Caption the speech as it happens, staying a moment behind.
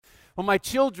Well, my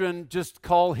children just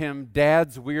call him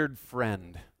Dad's weird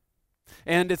friend.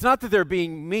 And it's not that they're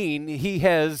being mean. He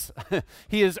has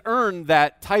earned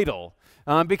that title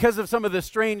because of some of the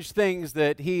strange things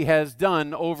that he has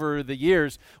done over the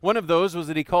years. One of those was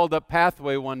that he called up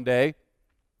Pathway one day,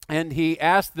 and he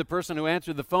asked the person who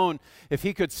answered the phone if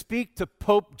he could speak to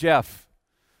Pope Jeff.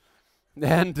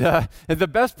 And the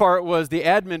best part was the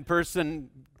admin person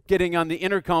getting on the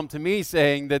intercom to me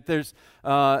saying that there's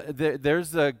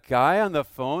a guy on the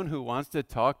phone who wants to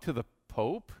talk to the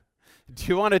Pope. Do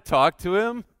you want to talk to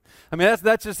him? I mean,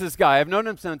 that's just this guy. I've known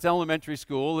him since elementary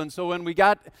school, and so when we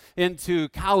got into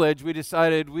college, we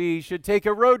decided we should take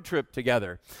a road trip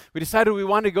together. We decided we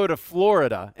wanted to go to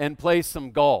Florida and play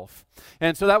some golf.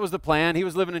 And so that was the plan. He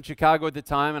was living in Chicago at the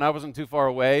time, and I wasn't too far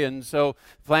away, and so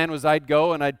the plan was I'd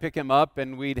go and I'd pick him up,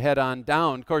 and we'd head on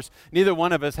down. Of course, neither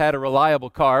one of us had a reliable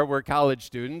car. We're college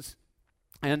students.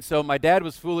 And so my dad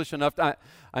was foolish enough,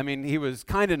 he was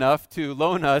kind enough to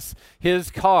loan us his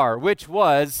car, which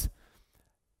was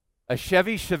a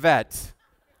Chevy Chevette.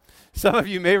 Some of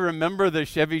you may remember the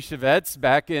Chevy Chevettes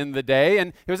back in the day,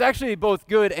 and it was actually both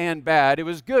good and bad. It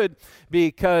was good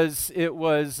because it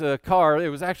was a car, it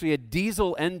was actually a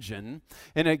diesel engine,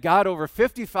 and it got over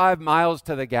 55 miles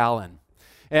to the gallon.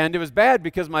 And it was bad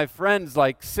because my friend's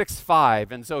like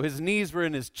 6'5", and so his knees were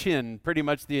in his chin pretty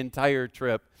much the entire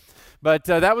trip. But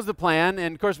that was the plan,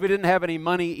 and of course we didn't have any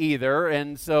money either,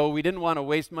 and so we didn't want to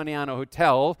waste money on a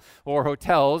hotel or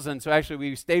hotels, and so actually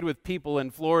we stayed with people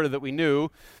in Florida that we knew,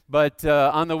 but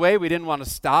on the way we didn't want to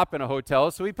stop in a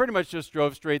hotel, so we pretty much just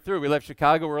drove straight through. We left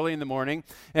Chicago early in the morning,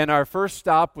 and our first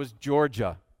stop was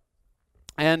Georgia.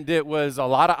 And it was a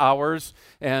lot of hours,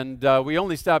 and we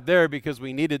only stopped there because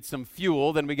we needed some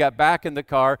fuel. Then we got back in the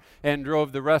car and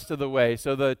drove the rest of the way.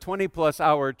 So the 20-plus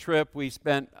hour trip, we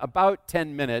spent about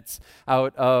 10 minutes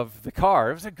out of the car.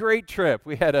 It was a great trip.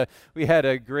 We had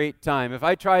a great time. If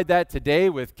I tried that today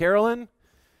with Carolyn,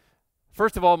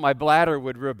 first of all, my bladder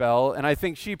would rebel, and I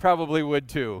think she probably would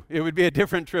too. It would be a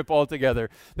different trip altogether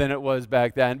than it was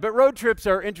back then. But road trips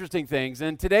are interesting things,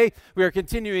 and today we are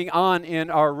continuing on in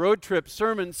our road trip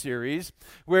sermon series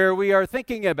where we are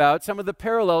thinking about some of the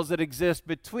parallels that exist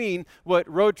between what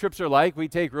road trips are like. We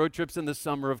take road trips in the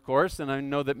summer, of course, and I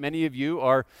know that many of you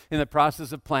are in the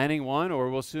process of planning one or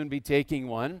will soon be taking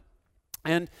one.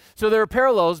 And so there are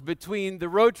parallels between the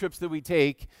road trips that we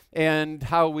take and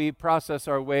how we process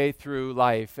our way through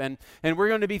life. And we're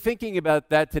going to be thinking about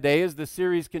that today as the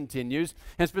series continues.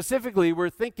 And specifically,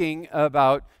 we're thinking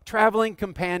about traveling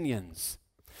companions,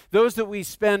 those that we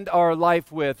spend our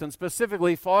life with, and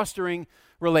specifically fostering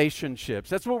relationships.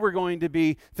 That's what we're going to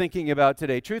be thinking about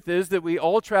today. Truth is that we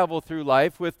all travel through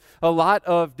life with a lot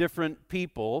of different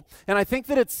people, and I think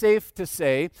that it's safe to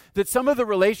say that some of the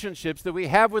relationships that we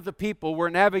have with the people we're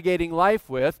navigating life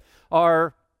with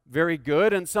are very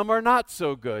good and some are not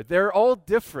so good. They're all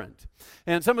different,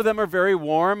 and some of them are very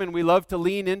warm, and we love to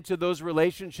lean into those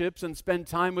relationships and spend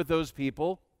time with those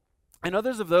people, and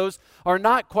others of those are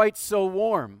not quite so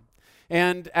warm.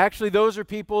 And actually, those are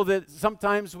people that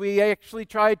sometimes we actually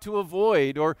try to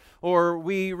avoid, or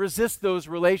we resist those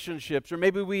relationships, or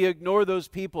maybe we ignore those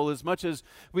people as much as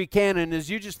we can. And as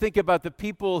you just think about the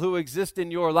people who exist in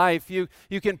your life, you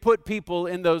can put people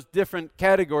in those different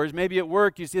categories. Maybe at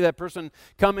work, you see that person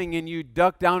coming and you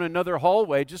duck down another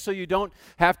hallway just so you don't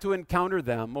have to encounter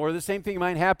them. Or the same thing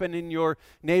might happen in your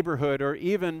neighborhood, or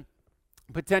even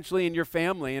potentially in your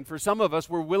family. And for some of us,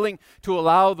 we're willing to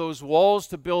allow those walls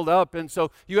to build up, and so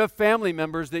you have family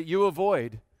members that you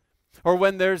avoid. Or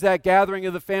when there's that gathering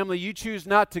of the family, you choose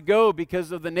not to go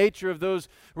because of the nature of those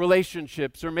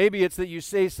relationships. Or maybe it's that you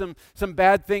say some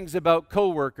bad things about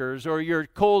coworkers, or you're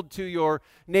cold to your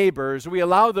neighbors. We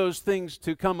allow those things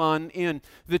to come on in.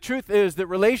 The truth is that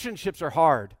relationships are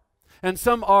hard, and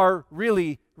some are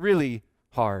really, really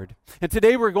hard. And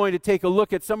today we're going to take a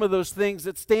look at some of those things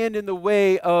that stand in the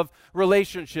way of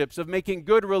relationships, of making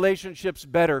good relationships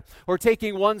better, or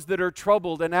taking ones that are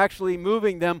troubled and actually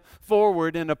moving them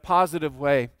forward in a positive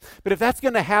way. But if that's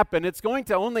going to happen, it's going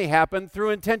to only happen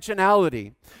through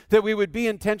intentionality, that we would be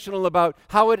intentional about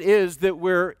how it is that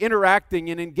we're interacting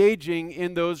and engaging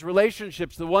in those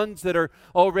relationships, the ones that are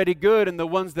already good and the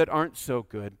ones that aren't so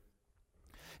good.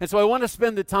 And so I want to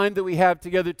spend the time that we have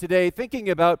together today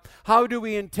thinking about how do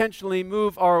we intentionally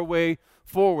move our way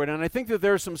forward. And I think that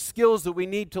there are some skills that we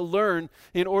need to learn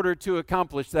in order to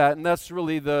accomplish that. And that's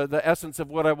really the essence of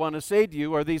what I want to say to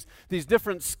you, are these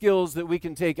different skills that we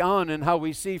can take on, and how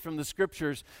we see from the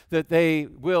scriptures that they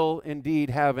will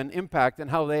indeed have an impact, and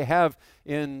how they have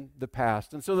in the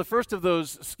past. And so the first of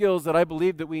those skills that I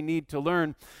believe that we need to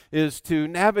learn is to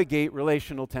navigate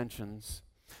relational tensions.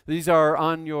 These are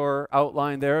on your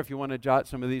outline there if you want to jot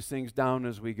some of these things down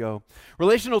as we go.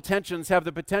 Relational tensions have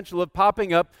the potential of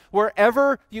popping up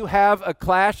wherever you have a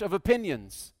clash of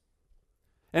opinions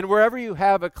and wherever you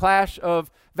have a clash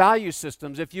of value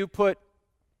systems. If you put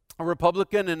a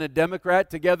Republican and a Democrat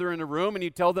together in a room and you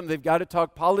tell them they've got to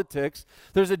talk politics,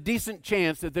 there's a decent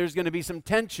chance that there's going to be some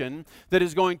tension that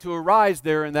is going to arise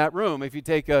there in that room. If you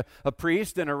take a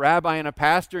priest and a rabbi and a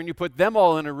pastor and you put them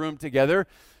all in a room together,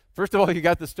 first of all, you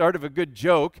got the start of a good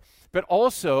joke, but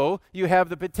also you have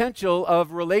the potential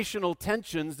of relational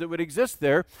tensions that would exist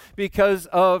there because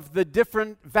of the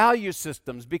different value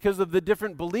systems, because of the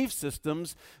different belief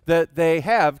systems that they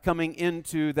have coming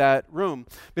into that room.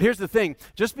 But here's the thing,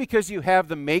 just because you have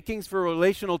the makings for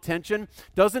relational tension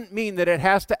doesn't mean that it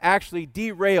has to actually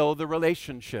derail the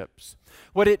relationships.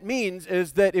 What it means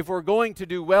is that if we're going to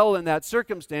do well in that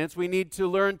circumstance, we need to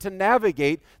learn to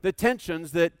navigate the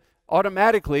tensions that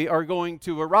automatically are going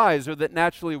to arise or that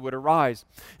naturally would arise.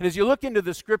 And as you look into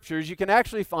the scriptures, you can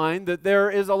actually find that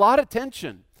there is a lot of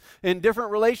tension in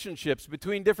different relationships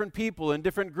between different people and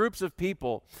different groups of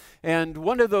people. And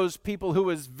one of those people who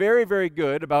was very, very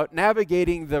good about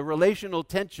navigating the relational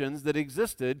tensions that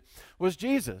existed was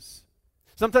Jesus.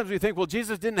 Sometimes we think, well,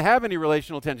 Jesus didn't have any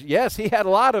relational tension. Yes, he had a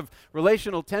lot of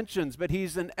relational tensions, but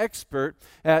he's an expert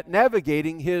at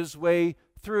navigating his way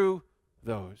through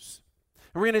those.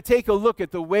 And we're going to take a look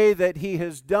at the way that he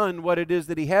has done what it is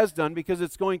that he has done because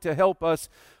it's going to help us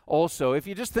also. If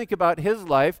you just think about his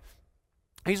life,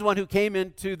 he's one who came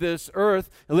into this earth,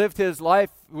 lived his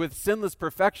life with sinless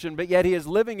perfection, but yet he is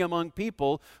living among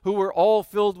people who were all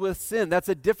filled with sin. That's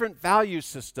a different value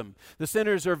system. The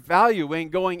sinners are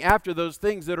valuing going after those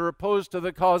things that are opposed to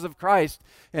the cause of Christ,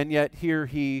 and yet here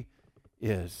he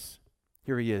is.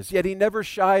 Here he is. Yet he never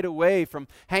shied away from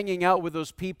hanging out with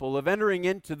those people, of entering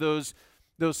into those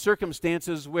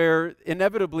circumstances where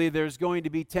inevitably there's going to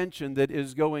be tension that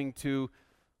is going to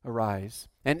arise.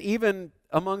 And even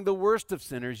among the worst of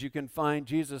sinners, you can find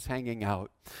Jesus hanging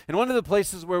out. And one of the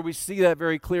places where we see that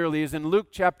very clearly is in Luke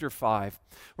chapter 5.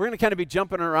 We're going to kind of be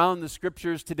jumping around the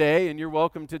scriptures today, and you're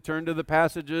welcome to turn to the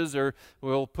passages, or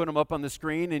we'll put them up on the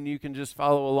screen, and you can just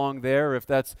follow along there. If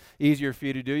that's easier for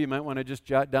you to do, you might want to just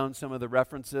jot down some of the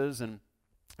references, and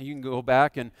you can go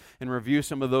back and review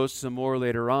some of those some more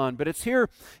later on. But it's here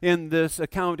in this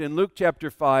account in Luke chapter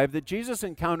 5 that Jesus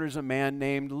encounters a man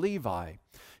named Levi.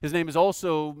 His name is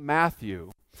also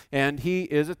Matthew, and he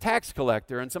is a tax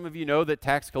collector. And some of you know that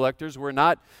tax collectors were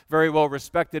not very well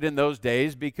respected in those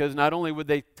days because not only would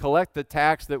they collect the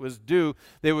tax that was due,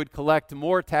 they would collect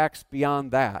more tax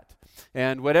beyond that.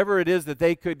 And whatever it is that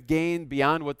they could gain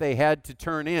beyond what they had to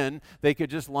turn in, they could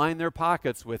just line their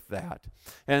pockets with that.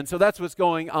 And so that's what's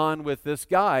going on with this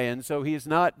guy. And so he's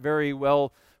not very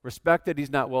well respected.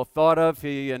 He's not well thought of.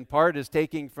 He, in part, is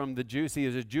taking from the Jews. He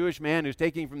is a Jewish man who's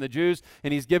taking from the Jews,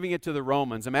 and he's giving it to the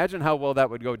Romans. Imagine how well that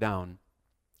would go down.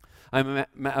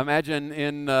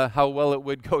 Imagine how well it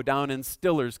would go down in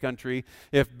Stiller's country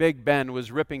if Big Ben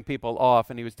was ripping people off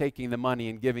and he was taking the money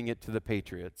and giving it to the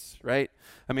Patriots, right?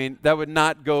 I mean, that would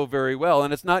not go very well,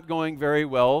 and it's not going very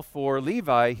well for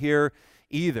Levi here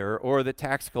either, or the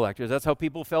tax collectors. That's how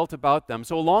people felt about them.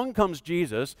 So along comes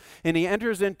Jesus, and he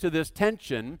enters into this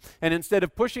tension, and instead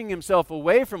of pushing himself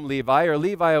away from Levi, or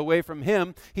Levi away from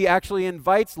him, he actually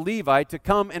invites Levi to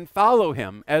come and follow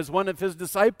him as one of his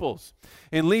disciples.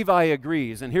 And Levi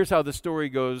agrees, and here's how the story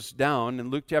goes down. In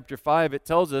Luke chapter 5, it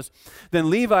tells us, "Then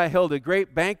Levi held a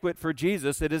great banquet for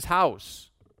Jesus at his house.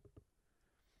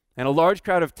 And a large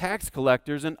crowd of tax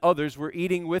collectors and others were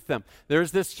eating with them."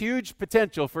 There's this huge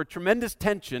potential for tremendous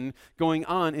tension going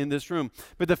on in this room.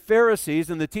 But the Pharisees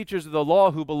and the teachers of the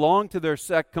law who belonged to their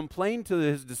sect complained to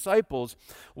his disciples,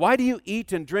 "Why do you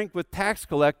eat and drink with tax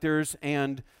collectors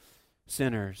and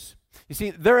sinners?" You see,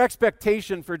 their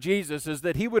expectation for Jesus is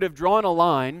that he would have drawn a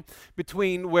line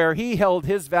between where he held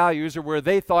his values, or where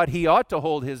they thought he ought to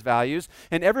hold his values,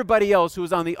 and everybody else who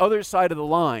was on the other side of the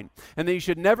line, and that you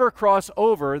should never cross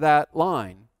over that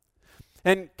line.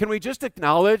 And can we just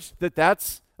acknowledge that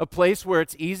that's a place where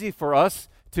it's easy for us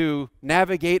to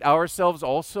navigate ourselves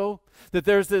also? That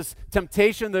there's this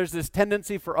temptation, there's this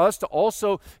tendency for us to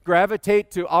also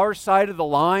gravitate to our side of the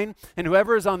line, and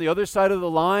whoever is on the other side of the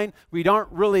line, we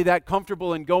aren't really that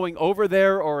comfortable in going over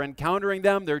there or encountering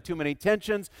them. There are too many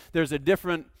tensions. There's a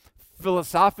different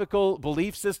philosophical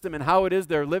belief system in how it is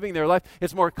they're living their life.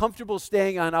 It's more comfortable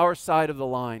staying on our side of the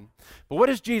line. But what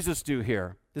does Jesus do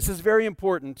here? This is very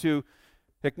important to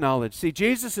acknowledge. See,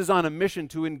 Jesus is on a mission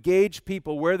to engage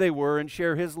people where they were and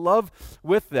share his love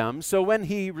with them. So when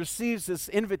he receives this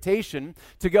invitation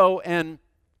to go and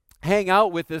hang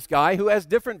out with this guy who has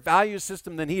different value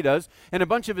system than he does, and a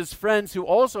bunch of his friends who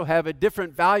also have a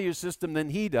different value system than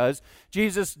he does,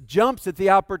 Jesus jumps at the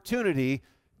opportunity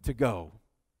to go.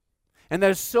 And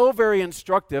that is so very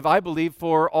instructive, I believe,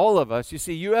 for all of us. You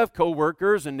see, you have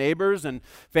coworkers and neighbors and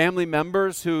family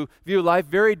members who view life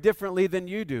very differently than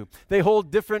you do. They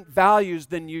hold different values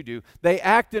than you do. They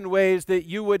act in ways that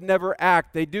you would never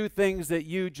act. They do things that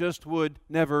you just would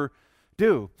never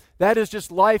do. That is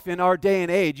just life in our day and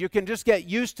age. You can just get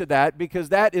used to that because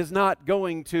that is not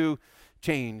going to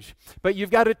change. But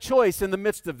you've got a choice in the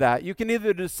midst of that. You can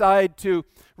either decide to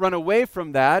run away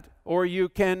from that or you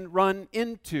can run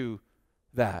into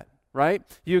that, right?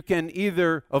 You can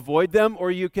either avoid them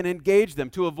or you can engage them.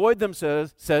 To avoid them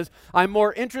says, I'm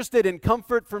more interested in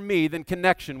comfort for me than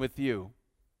connection with you.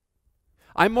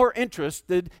 I'm more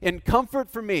interested in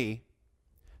comfort for me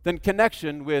than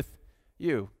connection with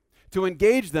you. To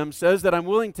engage them says that I'm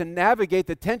willing to navigate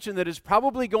the tension that is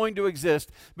probably going to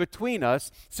exist between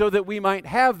us so that we might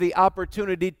have the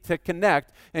opportunity to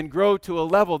connect and grow to a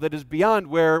level that is beyond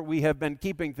where we have been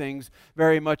keeping things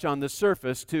very much on the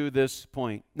surface to this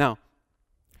point. Now,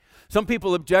 some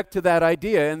people object to that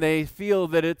idea and they feel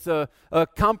that it's a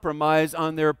compromise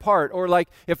on their part. Or like,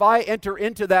 if I enter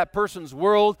into that person's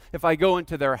world, if I go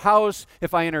into their house,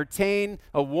 if I entertain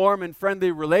a warm and friendly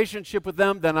relationship with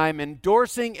them, then I'm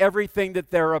endorsing everything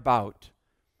that they're about.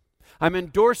 I'm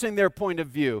endorsing their point of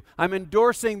view. I'm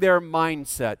endorsing their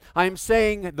mindset. I'm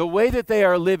saying the way that they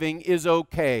are living is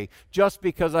okay just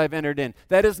because I've entered in.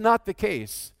 That is not the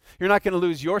case. You're not going to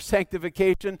lose your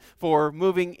sanctification for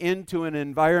moving into an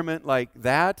environment like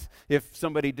that if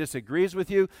somebody disagrees with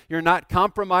you. You're not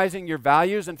compromising your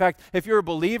values. In fact, if you're a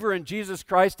believer in Jesus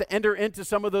Christ, to enter into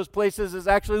some of those places is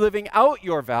actually living out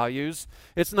your values.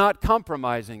 It's not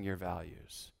compromising your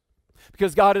values.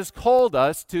 Because God has called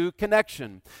us to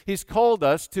connection. He's called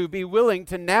us to be willing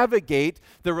to navigate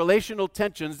the relational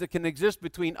tensions that can exist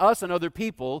between us and other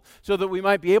people so that we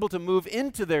might be able to move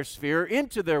into their sphere,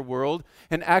 into their world,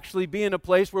 and actually be in a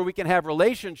place where we can have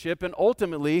relationship and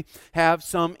ultimately have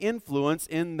some influence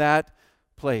in that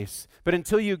place. But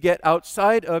until you get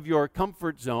outside of your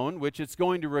comfort zone, which it's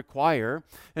going to require,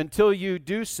 until you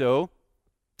do so,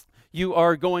 you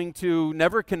are going to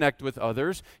never connect with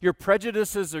others. Your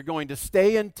prejudices are going to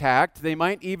stay intact. They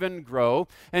might even grow.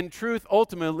 And truth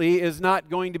ultimately is not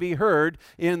going to be heard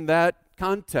in that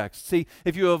context. See,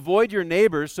 if you avoid your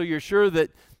neighbors so you're sure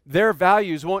that their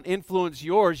values won't influence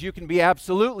yours, you can be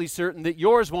absolutely certain that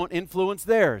yours won't influence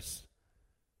theirs.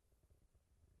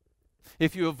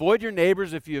 If you avoid your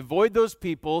neighbors, if you avoid those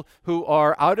people who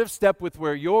are out of step with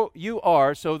where you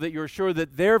are so that you're sure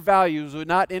that their values will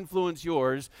not influence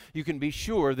yours, you can be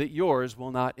sure that yours will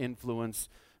not influence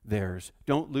theirs.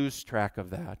 Don't lose track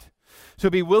of that. So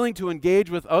be willing to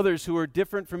engage with others who are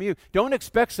different from you. Don't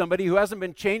expect somebody who hasn't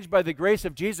been changed by the grace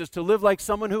of Jesus to live like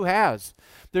someone who has.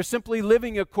 They're simply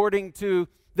living according to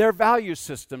their value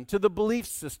system, to the belief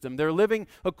system. They're living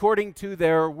according to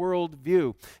their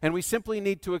worldview. And we simply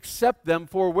need to accept them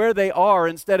for where they are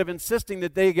instead of insisting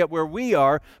that they get where we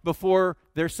are before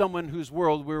there's someone whose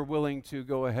world we're willing to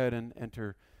go ahead and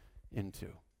enter into.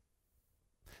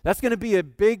 That's going to be a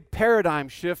big paradigm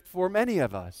shift for many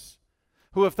of us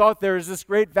who have thought there is this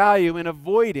great value in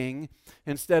avoiding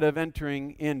instead of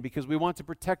entering in because we want to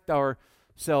protect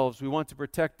ourselves. We want to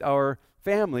protect our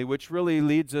family, which really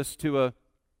leads us to a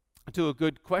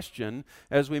good question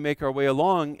as we make our way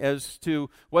along as to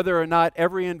whether or not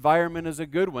every environment is a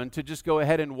good one to just go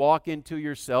ahead and walk into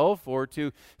yourself or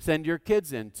to send your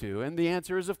kids into. And the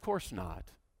answer is, of course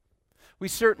not. We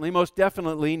certainly, most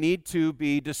definitely need to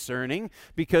be discerning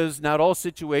because not all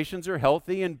situations are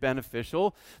healthy and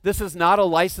beneficial. This is not a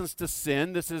license to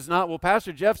sin. This is not, well,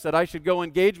 Pastor Jeff said I should go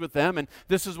engage with them and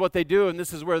this is what they do and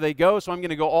this is where they go, so I'm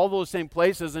going to go all those same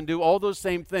places and do all those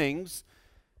same things.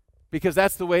 Because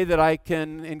that's the way that I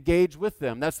can engage with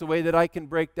them. That's the way that I can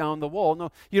break down the wall.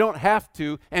 No, you don't have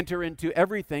to enter into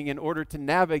everything in order to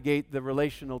navigate the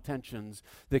relational tensions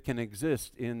that can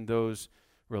exist in those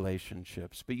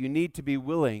relationships. But you need to be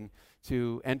willing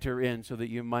to enter in so that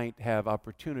you might have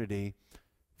opportunity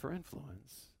for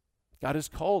influence. God has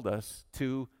called us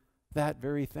to that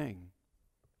very thing.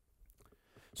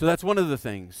 So that's one of the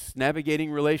things. Navigating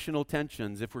relational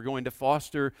tensions, if we're going to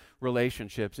foster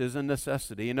relationships, is a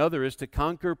necessity. Another is to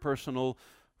conquer personal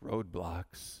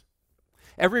roadblocks.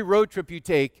 Every road trip you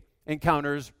take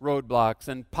encounters roadblocks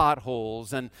and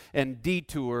potholes and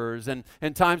detours and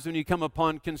times when you come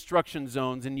upon construction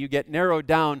zones and you get narrowed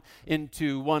down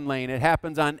into one lane. It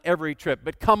happens on every trip.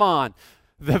 But come on,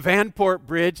 the Vanport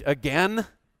Bridge again?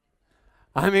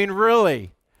 I mean,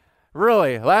 really?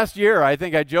 Really, last year I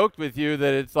think I joked with you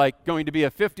that it's like going to be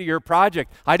a 50-year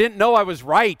project. I didn't know I was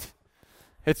right.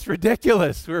 It's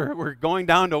ridiculous. We're going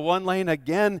down to one lane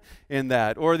again in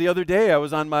that. Or the other day I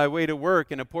was on my way to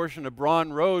work and a portion of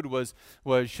Braun Road was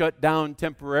shut down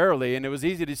temporarily, and it was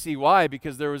easy to see why,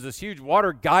 because there was this huge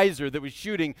water geyser that was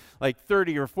shooting like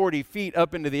 30 or 40 feet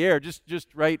up into the air just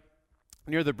right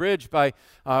near the bridge by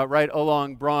right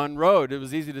along Braun Road. It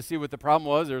was easy to see what the problem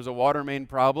was. There was a water main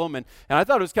problem, and I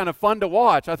thought it was kind of fun to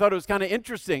watch. I thought it was kind of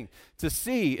interesting to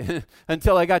see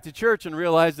until I got to church and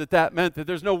realized that meant that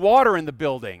there's no water in the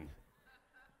building,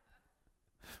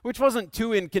 which wasn't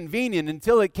too inconvenient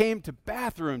until it came to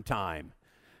bathroom time.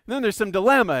 And then there's some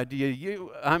dilemma.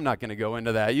 I'm not going to go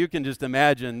into that. You can just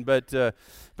imagine. But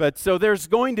so there's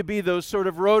going to be those sort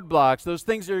of roadblocks, those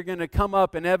things that are going to come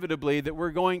up inevitably that we're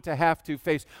going to have to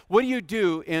face. What do you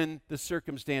do in the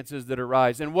circumstances that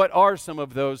arise? And what are some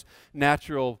of those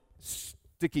natural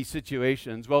sticky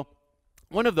situations? Well,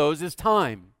 one of those is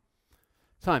time.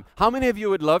 Time. How many of you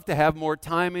would love to have more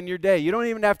time in your day? You don't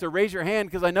even have to raise your hand,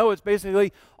 because I know it's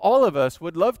basically all of us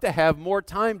would love to have more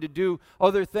time to do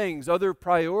other things, other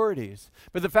priorities.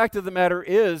 But the fact of the matter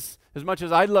is, as much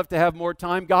as I'd love to have more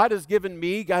time, God has given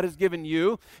me, God has given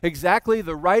you exactly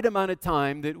the right amount of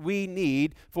time that we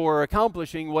need for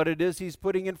accomplishing what it is He's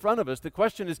putting in front of us. The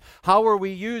question is, how are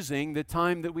we using the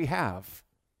time that we have?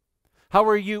 How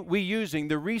are we using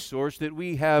the resource that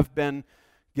we have been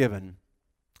given?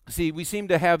 See, we seem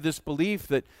to have this belief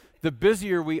that the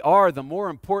busier we are, the more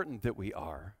important that we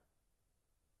are,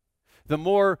 the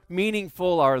more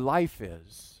meaningful our life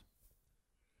is.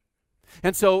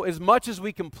 And so, as much as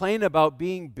we complain about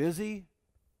being busy,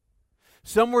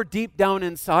 somewhere deep down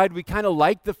inside, we kind of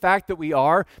like the fact that we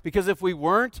are, because if we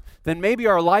weren't, then maybe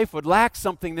our life would lack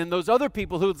something than those other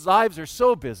people whose lives are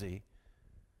so busy.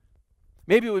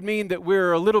 Maybe it would mean that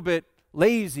we're a little bit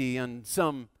lazy in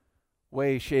some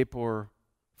way, shape, or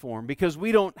form, because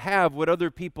we don't have what other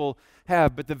people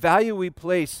have. But the value we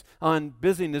place on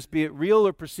busyness, be it real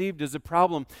or perceived, is a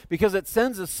problem, because it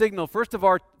sends a signal, first of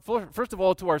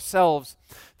all, to ourselves,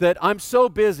 that I'm so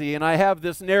busy, and I have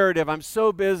this narrative, I'm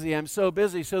so busy, so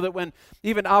that when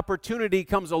even opportunity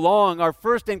comes along, our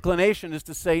first inclination is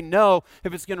to say no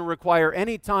if it's going to require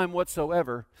any time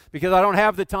whatsoever, because I don't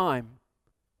have the time.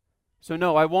 So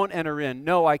no, I won't enter in.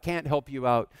 No, I can't help you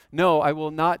out. No, I will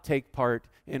not take part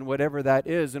in whatever that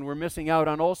is. And we're missing out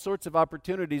on all sorts of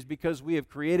opportunities because we have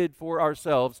created for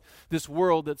ourselves this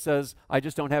world that says, I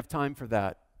just don't have time for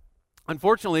that.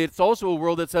 Unfortunately, it's also a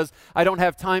world that says, I don't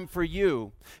have time for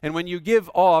you. And when you give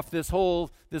off this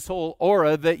whole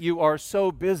aura that you are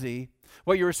so busy,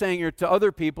 what you're saying to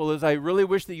other people is, I really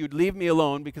wish that you'd leave me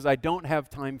alone because I don't have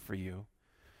time for you.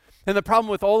 And the problem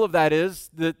with all of that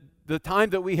is that the time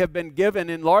that we have been given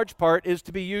in large part is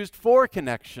to be used for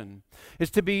connection, is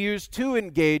to be used to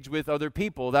engage with other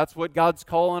people. That's what God's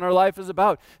call on our life is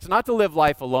about. It's not to live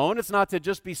life alone. It's not to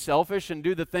just be selfish and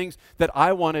do the things that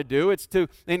I want to do. It's to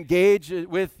engage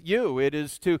with you. It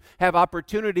is to have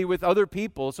opportunity with other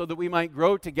people so that we might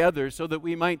grow together, so that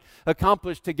we might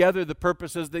accomplish together the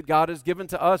purposes that God has given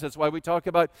to us. That's why we talk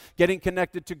about getting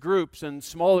connected to groups and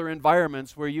smaller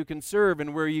environments where you can serve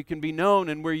and where you can be known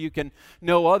and where you can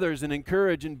know others and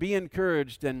encourage and be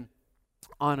encouraged, and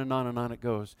on and on and on it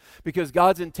goes. Because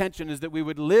God's intention is that we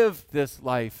would live this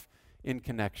life in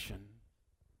connection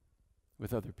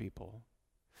with other people.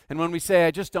 And when we say,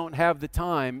 I just don't have the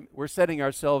time, we're setting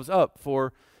ourselves up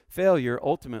for failure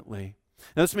ultimately.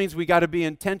 Now, this means we got to be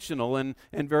intentional and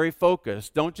very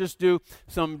focused. Don't just do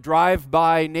some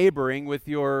drive-by neighboring with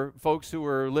your folks who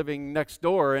are living next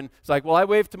door. And it's like, well, I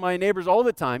wave to my neighbors all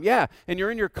the time. Yeah, and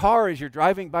you're in your car as you're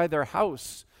driving by their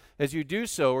house. As you do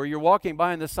so, or you're walking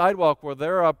by on the sidewalk where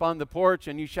they're up on the porch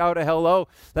and you shout a hello,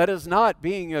 that is not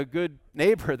being a good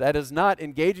neighbor. That is not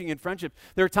engaging in friendship.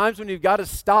 There are times when you've got to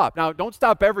stop. Now, don't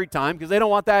stop every time, because they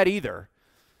don't want that either.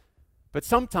 But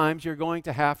sometimes you're going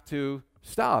to have to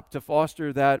stop to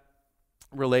foster that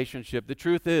relationship. The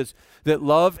truth is that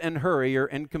love and hurry are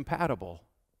incompatible.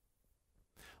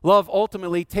 Love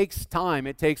ultimately takes time.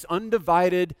 It takes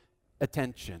undivided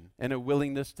attention and a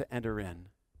willingness to enter in.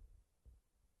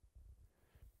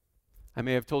 I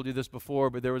may have told you this before,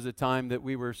 but there was a time that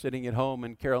we were sitting at home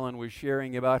and Carolyn was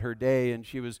sharing about her day, and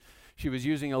she was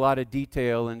using a lot of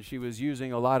detail and she was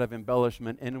using a lot of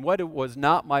embellishment. And what it was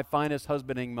not my finest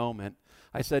husbanding moment,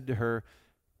 I said to her,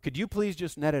 could you please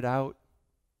just net it out?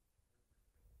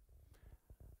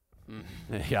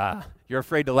 Yeah, you're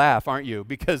afraid to laugh, aren't you?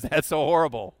 Because that's so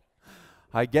horrible.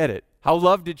 I get it. How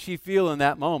loved did she feel in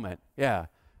that moment? Yeah,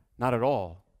 not at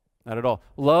all. Not at all.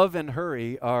 Love and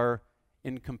hurry are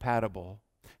incompatible.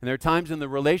 And there are times in the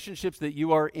relationships that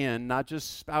you are in, not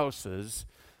just spouses,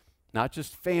 not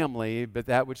just family, but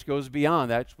that which goes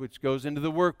beyond, that which goes into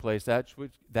the workplace,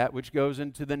 that which goes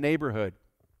into the neighborhood,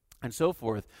 and so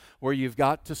forth, where you've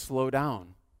got to slow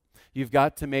down. You've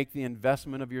got to make the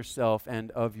investment of yourself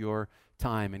and of your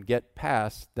time and get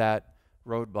past that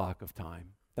roadblock of time.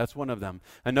 That's one of them.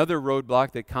 Another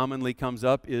roadblock that commonly comes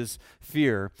up is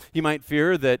fear. You might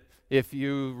fear that if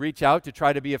you reach out to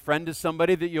try to be a friend to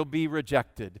somebody, that you'll be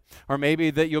rejected. Or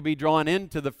maybe that you'll be drawn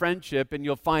into the friendship and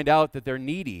you'll find out that they're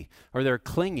needy or they're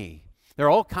clingy. There are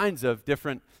all kinds of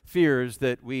different fears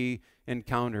that we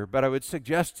encounter. But I would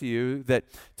suggest to you that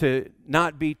to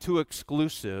not be too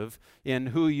exclusive in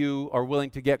who you are willing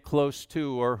to get close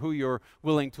to or who you're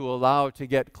willing to allow to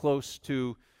get close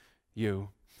to you.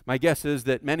 My guess is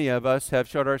that many of us have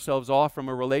shut ourselves off from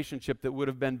a relationship that would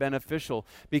have been beneficial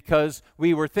because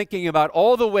we were thinking about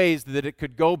all the ways that it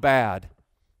could go bad.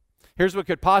 Here's what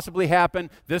could possibly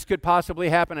happen. This could possibly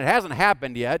happen. It hasn't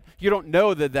happened yet. You don't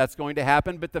know that that's going to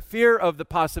happen, but the fear of the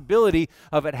possibility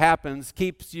of it happens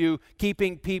keeps you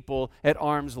keeping people at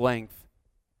arm's length.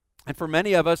 And for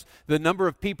many of us, the number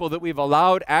of people that we've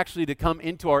allowed actually to come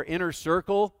into our inner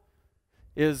circle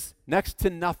is next to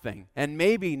nothing, and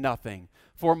maybe nothing,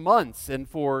 for months and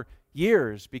for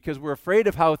years, because we're afraid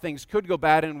of how things could go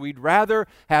bad, and we'd rather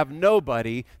have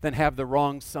nobody than have the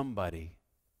wrong somebody.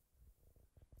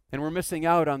 And we're missing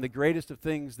out on the greatest of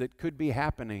things that could be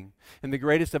happening and the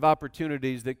greatest of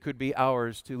opportunities that could be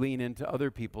ours to lean into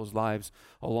other people's lives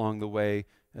along the way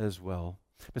as well.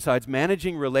 Besides,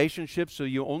 managing relationships so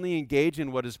you only engage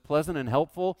in what is pleasant and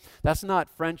helpful, that's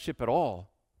not friendship at all.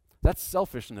 That's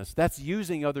selfishness. That's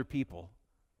using other people.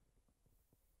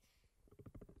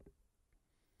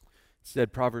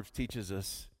 Instead, Proverbs teaches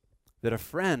us that a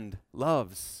friend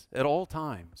loves at all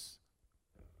times.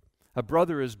 A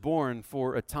brother is born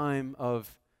for a time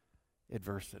of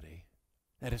adversity.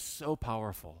 That is so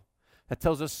powerful. That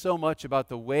tells us so much about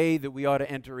the way that we ought to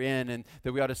enter in and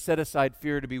that we ought to set aside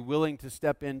fear to be willing to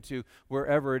step into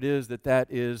wherever it is that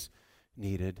is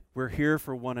needed. We're here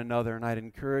for one another, and I'd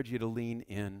encourage you to lean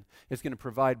in. It's going to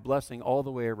provide blessing all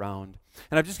the way around.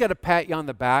 And I've just got to pat you on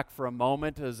the back for a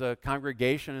moment as a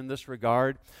congregation in this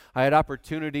regard. I had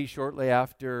opportunity shortly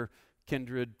after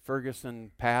Kindred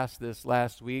Ferguson passed this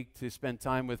last week to spend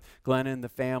time with Glenn and the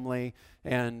family,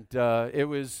 and it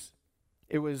was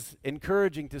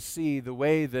encouraging to see the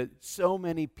way that so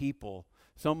many people,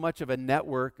 so much of a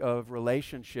network of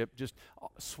relationship just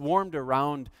swarmed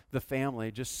around the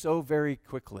family just so very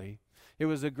quickly. It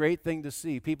was a great thing to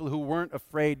see. People who weren't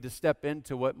afraid to step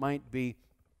into what might be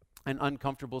an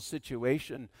uncomfortable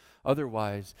situation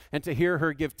otherwise. And to hear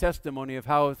her give testimony of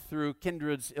how through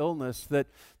Kindred's illness that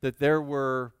there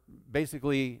were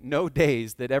basically no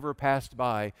days that ever passed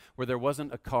by where there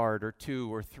wasn't a card or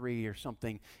two or three or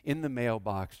something in the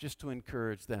mailbox just to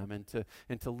encourage them and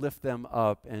to lift them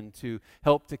up and to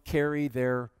help to carry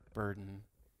their burden.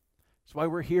 That's why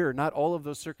we're here. Not all of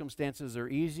those circumstances are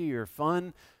easy or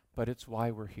fun, but it's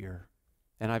why we're here.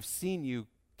 And I've seen you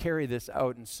carry this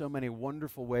out in so many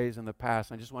wonderful ways in the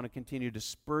past. I just want to continue to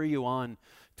spur you on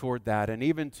toward that, and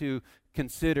even to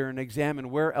consider and examine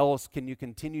where else can you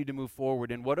continue to move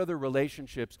forward, and what other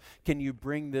relationships can you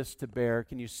bring this to bear?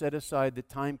 Can you set aside the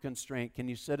time constraint? Can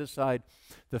you set aside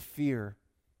the fear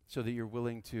so that you're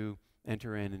willing to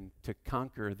enter in and to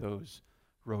conquer those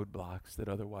roadblocks that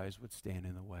otherwise would stand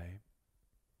in the way?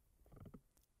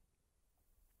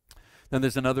 Then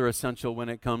there's another essential when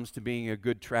it comes to being a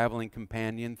good traveling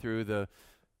companion through the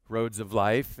roads of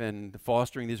life and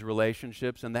fostering these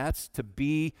relationships, and that's to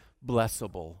be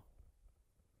blessable.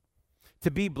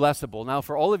 To be blessable. Now,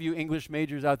 for all of you English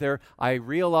majors out there, I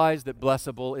realize that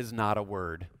blessable is not a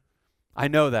word. I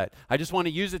know that. I just want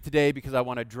to use it today because I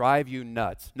want to drive you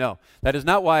nuts. No, that is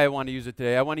not why I want to use it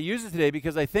today. I want to use it today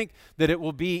because I think that it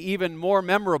will be even more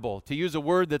memorable to use a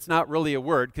word that's not really a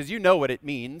word, because you know what it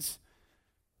means.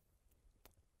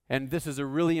 And this is a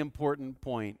really important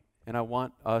point, and I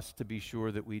want us to be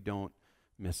sure that we don't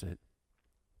miss it.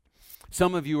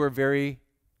 Some of you are very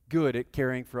good at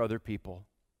caring for other people.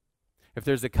 If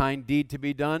there's a kind deed to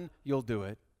be done, you'll do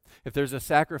it. If there's a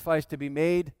sacrifice to be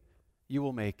made, you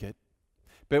will make it.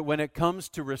 But when it comes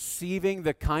to receiving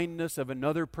the kindness of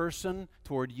another person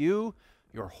toward you,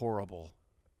 you're horrible.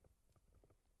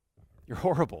 You're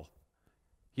horrible.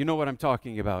 You know what I'm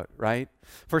talking about, right?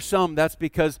 For some, that's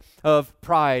because of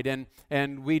pride,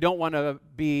 and we don't want to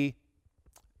be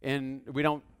and we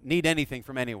don't need anything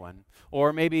from anyone.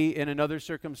 Or maybe in another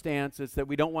circumstance, it's that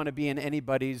we don't want to be in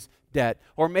anybody's debt.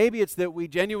 Or maybe it's that we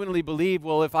genuinely believe,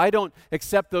 well, if I don't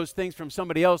accept those things from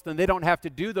somebody else, then they don't have to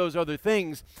do those other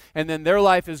things, and then their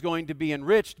life is going to be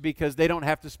enriched because they don't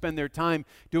have to spend their time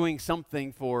doing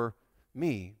something for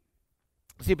me.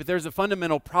 See, but there's a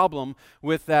fundamental problem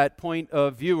with that point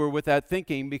of view or with that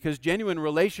thinking, because genuine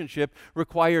relationship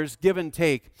requires give and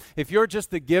take. If you're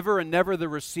just the giver and never the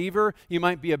receiver, you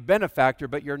might be a benefactor,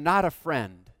 but you're not a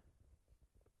friend.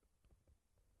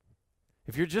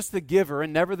 If you're just the giver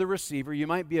and never the receiver, you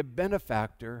might be a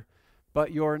benefactor,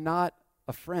 but you're not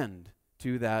a friend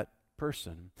to that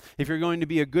person. If you're going to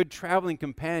be a good traveling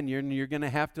companion, you're going to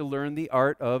have to learn the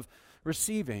art of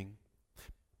receiving,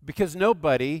 because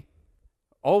nobody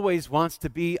always wants to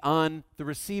be on the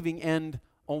receiving end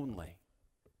only.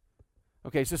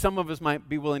 Okay, so some of us might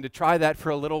be willing to try that for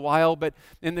a little while, but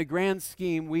in the grand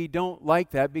scheme, we don't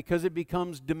like that because it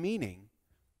becomes demeaning.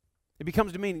 It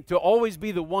becomes demeaning to always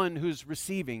be the one who's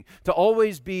receiving, to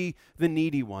always be the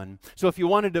needy one. So if you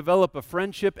want to develop a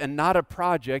friendship and not a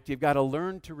project, you've got to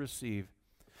learn to receive.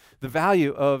 The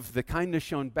value of the kindness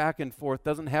shown back and forth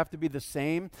doesn't have to be the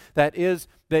same. That is,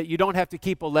 that you don't have to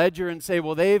keep a ledger and say,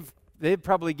 well, they've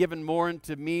probably given more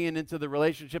into me and into the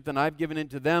relationship than I've given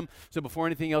into them. So before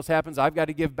anything else happens, I've got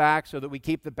to give back so that we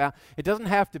keep the balance. It doesn't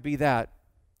have to be that,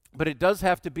 but it does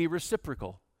have to be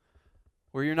reciprocal,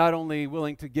 where you're not only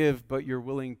willing to give, but you're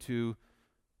willing to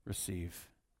receive.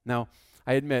 Now,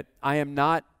 I admit, I am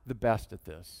not the best at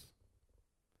this.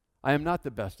 I am not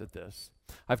the best at this.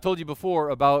 I've told you before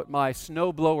about my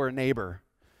snowblower neighbor.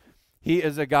 He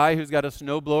is a guy who's got a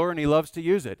snowblower, and he loves to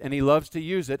use it, and he loves to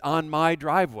use it on my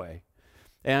driveway.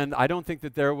 And I don't think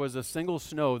that there was a single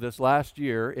snow this last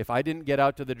year, if I didn't get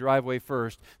out to the driveway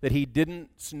first, that he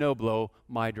didn't snowblow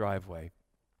my driveway.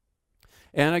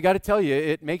 And I got to tell you,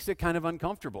 it makes it kind of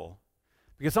uncomfortable,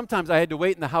 because sometimes I had to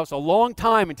wait in the house a long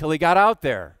time until he got out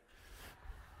there.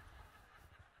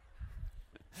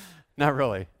 Not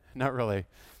really.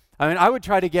 I mean, I would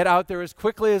try to get out there as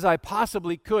quickly as I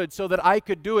possibly could so that I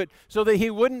could do it, so that he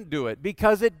wouldn't do it,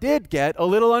 because it did get a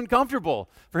little uncomfortable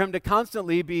for him to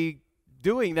constantly be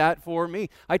doing that for me.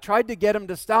 I tried to get him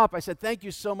to stop. I said, thank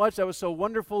you so much. That was so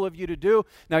wonderful of you to do.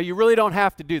 Now, you really don't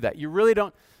have to do that. You really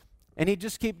don't. And he'd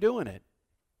just keep doing it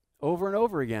over and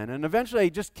over again. And eventually, he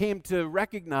just came to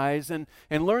recognize and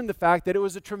learn the fact that it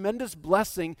was a tremendous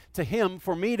blessing to him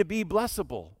for me to be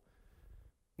blessable.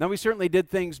 Now, we certainly did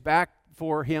things back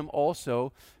for him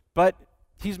also, but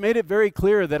he's made it very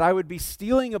clear that I would be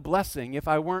stealing a blessing if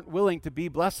I weren't willing to be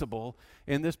blessable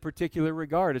in this particular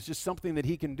regard. It's just something that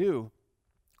he can do,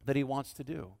 that he wants to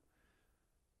do.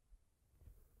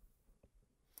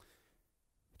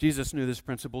 Jesus knew this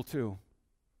principle too.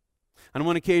 On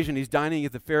one occasion, he's dining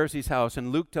at the Pharisee's house,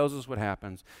 and Luke tells us what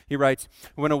happens. He writes,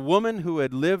 when a woman who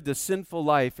had lived a sinful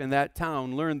life in that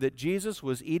town learned that Jesus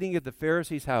was eating at the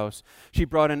Pharisee's house, she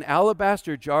brought an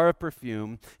alabaster jar of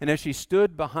perfume, and as she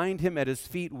stood behind him at his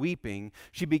feet weeping,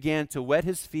 she began to wet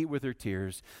his feet with her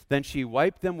tears. Then she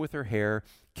wiped them with her hair,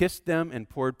 kissed them, and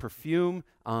poured perfume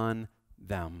on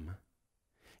them.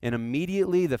 And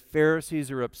immediately the Pharisees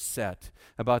are upset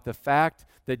about the fact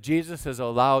that Jesus has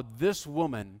allowed this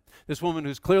woman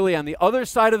who's clearly on the other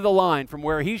side of the line from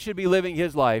where he should be living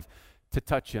his life, to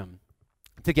touch him,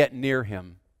 to get near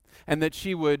him, and that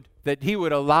he would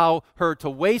allow her to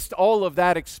waste all of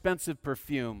that expensive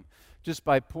perfume just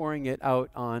by pouring it out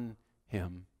on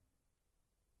him.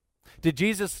 Did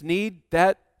Jesus need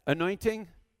that anointing?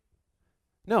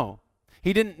 No.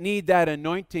 He didn't need that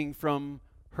anointing from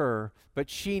her, but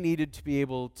she needed to be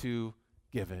able to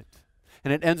give it.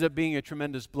 And it ends up being a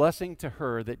tremendous blessing to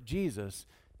her that Jesus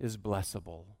is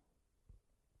blessable.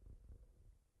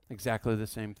 Exactly the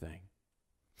same thing.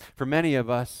 For many of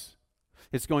us,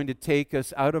 it's going to take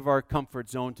us out of our comfort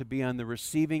zone to be on the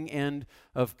receiving end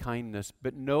of kindness,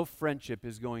 but no friendship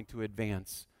is going to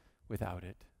advance without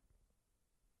it.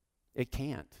 It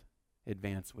can't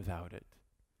advance without it.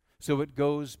 So it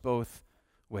goes both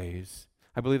ways.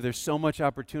 I believe there's so much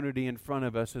opportunity in front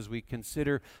of us as we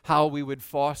consider how we would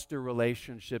foster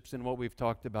relationships and what we've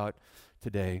talked about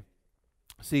today.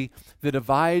 See, the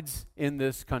divides in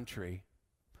this country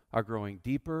are growing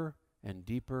deeper and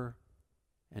deeper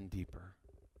and deeper.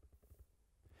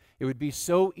 It would be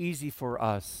so easy for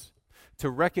us to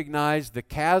recognize the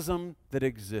chasm that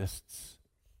exists,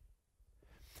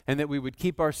 and that we would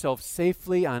keep ourselves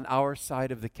safely on our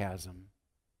side of the chasm.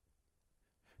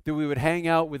 That we would hang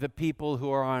out with the people who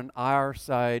are on our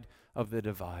side of the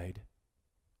divide.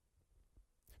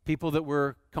 People that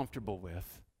we're comfortable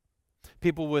with.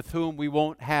 People with whom we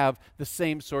won't have the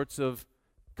same sorts of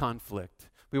conflict.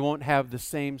 We won't have the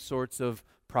same sorts of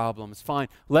problems. Fine.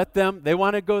 Let them, they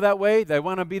want to go that way. They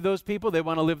want to be those people. They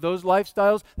want to live those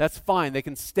lifestyles. That's fine. They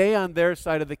can stay on their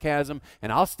side of the chasm,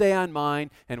 and I'll stay on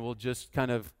mine, and we'll just kind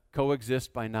of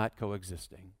coexist by not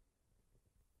coexisting.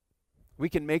 We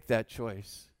can make that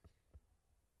choice.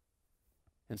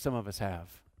 And some of us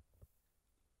have.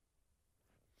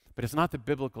 But it's not the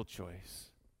biblical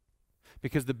choice.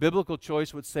 Because the biblical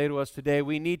choice would say to us today,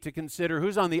 we need to consider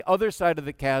who's on the other side of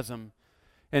the chasm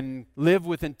and live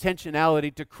with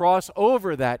intentionality to cross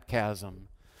over that chasm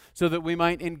so that we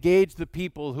might engage the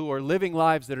people who are living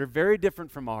lives that are very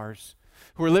different from ours,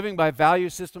 who are living by value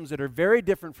systems that are very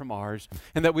different from ours,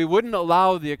 and that we wouldn't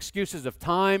allow the excuses of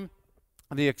time,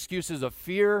 the excuses of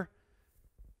fear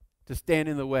to stand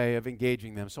in the way of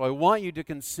engaging them. So I want you to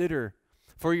consider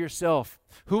for yourself,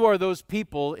 who are those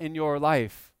people in your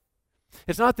life?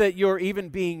 It's not that you're even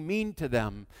being mean to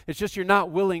them. It's just you're not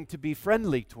willing to be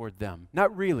friendly toward them.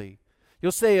 Not really.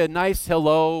 You'll say a nice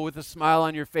hello with a smile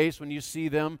on your face when you see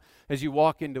them as you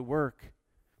walk into work.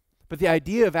 But the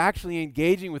idea of actually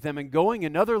engaging with them and going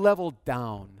another level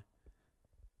down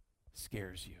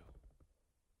scares you.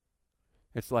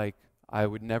 It's like, I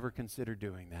would never consider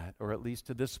doing that, or at least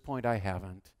to this point I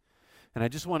haven't. And I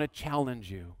just want to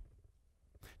challenge you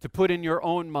to put in your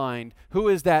own mind, who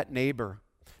is that neighbor?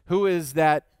 Who is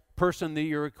that person that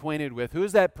you're acquainted with? Who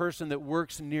is that person that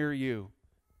works near you?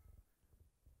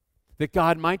 That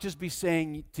God might just be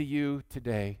saying to you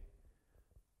today,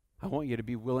 I want you to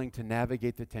be willing to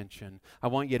navigate the tension. I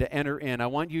want you to enter in. I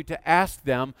want you to ask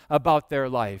them about their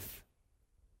life.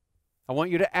 I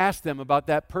want you to ask them about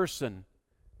that person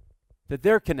that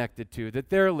they're connected to, that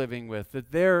they're living with,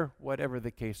 that they're whatever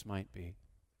the case might be.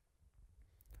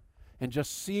 And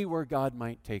just see where God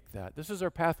might take that. This is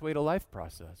our Pathway to Life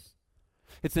process.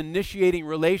 It's initiating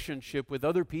relationship with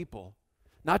other people,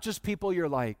 not just people you're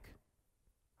like,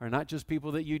 or not just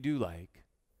people that you do like.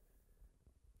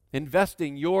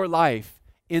 Investing your life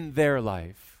in their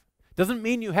life. Doesn't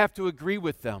mean you have to agree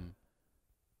with them.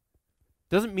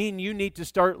 Doesn't mean you need to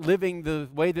start living the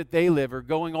way that they live or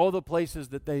going all the places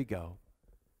that they go.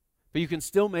 But you can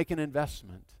still make an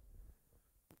investment.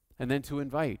 And then to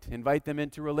invite them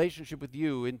into relationship with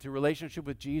you, into relationship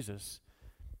with Jesus,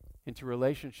 into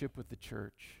relationship with the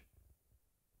church.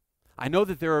 I know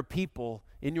that there are people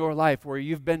in your life where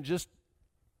you've been just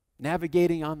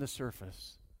navigating on the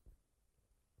surface.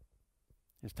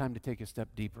 It's time to take a step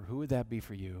deeper. Who would that be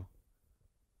for you?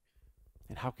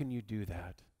 And how can you do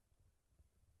that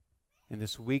in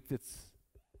this week that's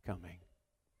coming?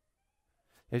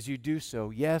 As you do so,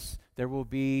 yes, there will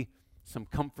be some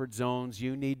comfort zones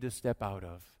you need to step out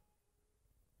of.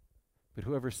 But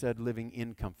whoever said living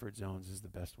in comfort zones is the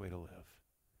best way to live?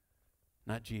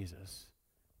 Not Jesus,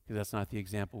 because that's not the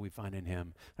example we find in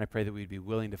him. And I pray that we'd be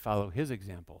willing to follow his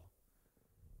example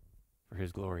for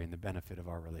his glory and the benefit of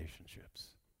our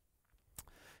relationships.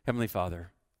 Heavenly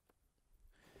Father,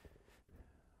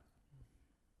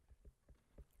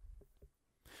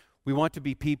 we want to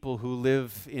be people who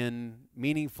live in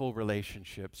meaningful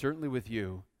relationships, certainly with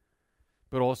you,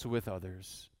 but also with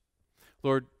others.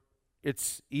 Lord,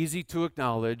 it's easy to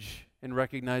acknowledge and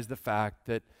recognize the fact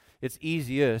that it's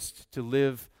easiest to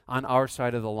live on our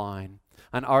side of the line,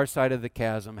 on our side of the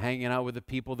chasm, hanging out with the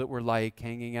people that we're like,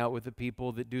 hanging out with the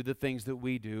people that do the things that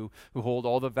we do, who hold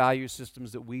all the value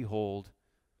systems that we hold.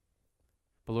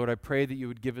 But Lord, I pray that you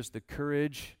would give us the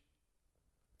courage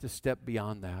to step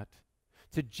beyond that,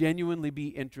 to genuinely be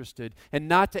interested, and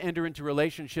not to enter into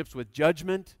relationships with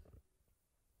judgment,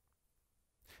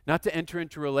 not to enter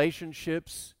into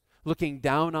relationships looking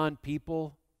down on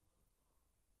people,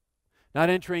 not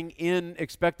entering in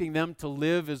expecting them to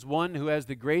live as one who has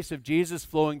the grace of Jesus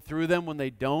flowing through them when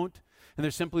they don't, and they're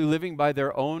simply living by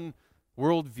their own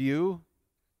worldview,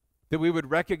 that we would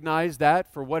recognize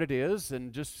that for what it is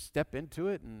and just step into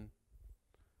it and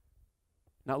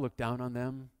not look down on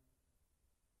them,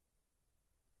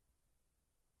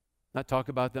 not talk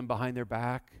about them behind their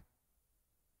back,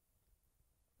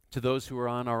 to those who are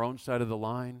on our own side of the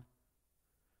line,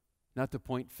 not to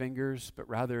point fingers, but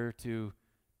rather to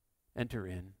enter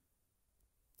in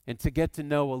and to get to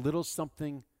know a little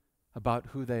something about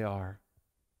who they are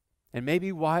and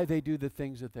maybe why they do the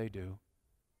things that they do.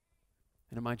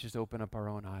 And it might just open up our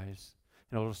own eyes.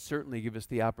 And it will certainly give us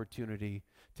the opportunity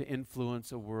to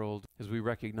influence a world as we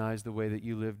recognize the way that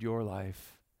you lived your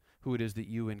life, who it is that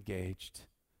you engaged,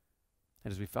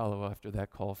 and as we follow after that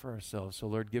call for ourselves. So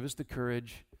Lord, give us the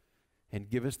courage and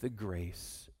give us the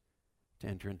grace to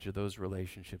enter into those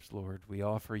relationships, Lord. We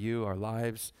offer you our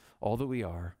lives, all that we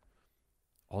are,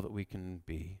 all that we can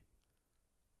be,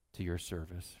 to your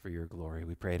service, for your glory.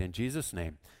 We pray it in Jesus'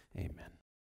 name. Amen.